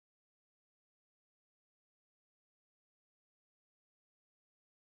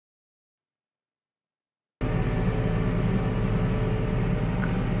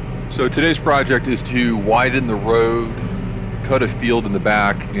So today's project is to widen the road, cut a field in the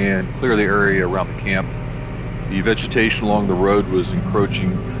back, and clear the area around the camp. The vegetation along the road was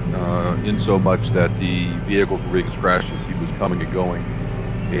encroaching in so much that the vehicles were being scratched as he was coming and going.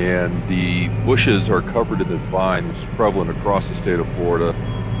 And the bushes are covered in this vine, which is prevalent across the state of Florida.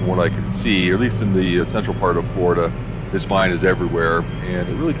 From what I can see, or at least in the central part of Florida, this vine is everywhere. And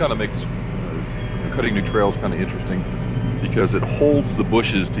it really kind of makes cutting new trails kind of interesting, because it holds the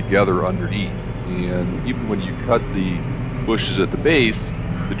bushes together underneath. And even when you cut the bushes at the base,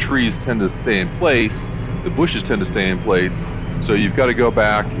 the trees tend to stay in place, the bushes tend to stay in place, so you've got to go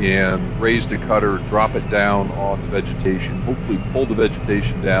back and raise the cutter, drop it down on the vegetation, hopefully pull the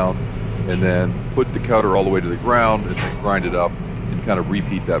vegetation down, and then put the cutter all the way to the ground and then grind it up and kind of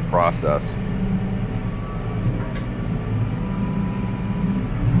repeat that process.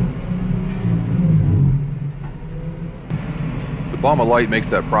 Baumalight makes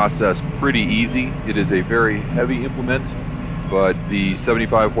that process pretty easy. It is a very heavy implement, but the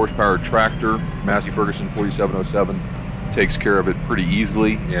 75 horsepower tractor, Massey Ferguson 4707, takes care of it pretty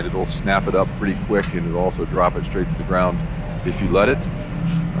easily, and it'll snap it up pretty quick, and it'll also drop it straight to the ground if you let it.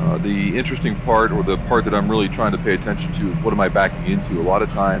 The interesting part, or the part that I'm really trying to pay attention to, is what am I backing into? A lot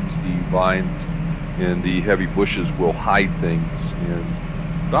of times the vines and the heavy bushes will hide things, and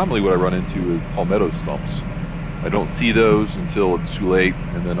predominantly what I run into is palmetto stumps. I don't see those until it's too late,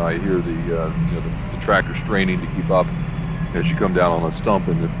 and then I hear the tractor straining to keep up as you come down on a stump.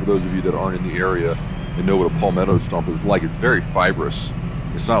 And for those of you that aren't in the area and know what a palmetto stump is like, it's very fibrous.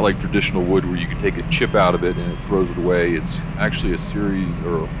 It's not like traditional wood where you can take a chip out of it and it throws it away. It's actually a series,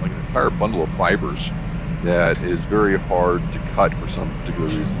 or like an entire bundle of fibers that is very hard to cut for some particular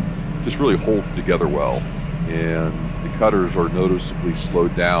reason. It just really holds together well, and the cutters are noticeably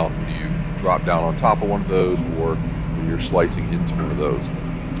slowed down when you drop down on top of one of those, or when you're slicing into one of those.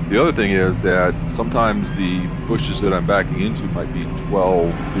 The other thing is that sometimes the bushes that I'm backing into might be 12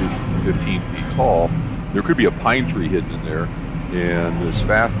 to 15 feet tall. There could be a pine tree hidden in there, and as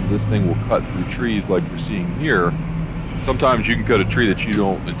fast as this thing will cut through trees like you're seeing here, sometimes you can cut a tree that you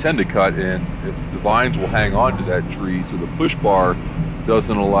don't intend to cut, and if the vines will hang on to that tree, so the push bar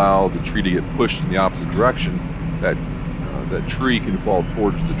doesn't allow the tree to get pushed in the opposite direction, that tree can fall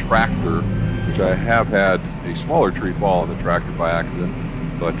towards the tractor, which I have had a smaller tree fall on the tractor by accident.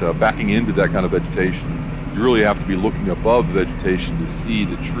 But backing into that kind of vegetation, you really have to be looking above the vegetation to see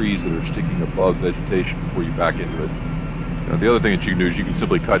the trees that are sticking above vegetation before you back into it. The other thing that you can do is you can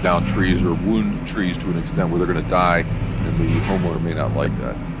simply cut down trees or wound trees to an extent where they're going to die, and the homeowner may not like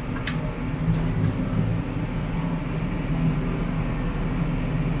that.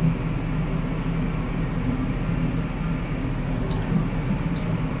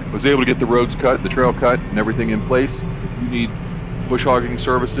 Was able to get the roads cut, the trail cut, and everything in place. If you need bush hogging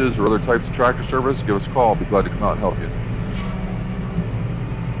services or other types of tractor service, give us a call. I'll be glad to come out and help you.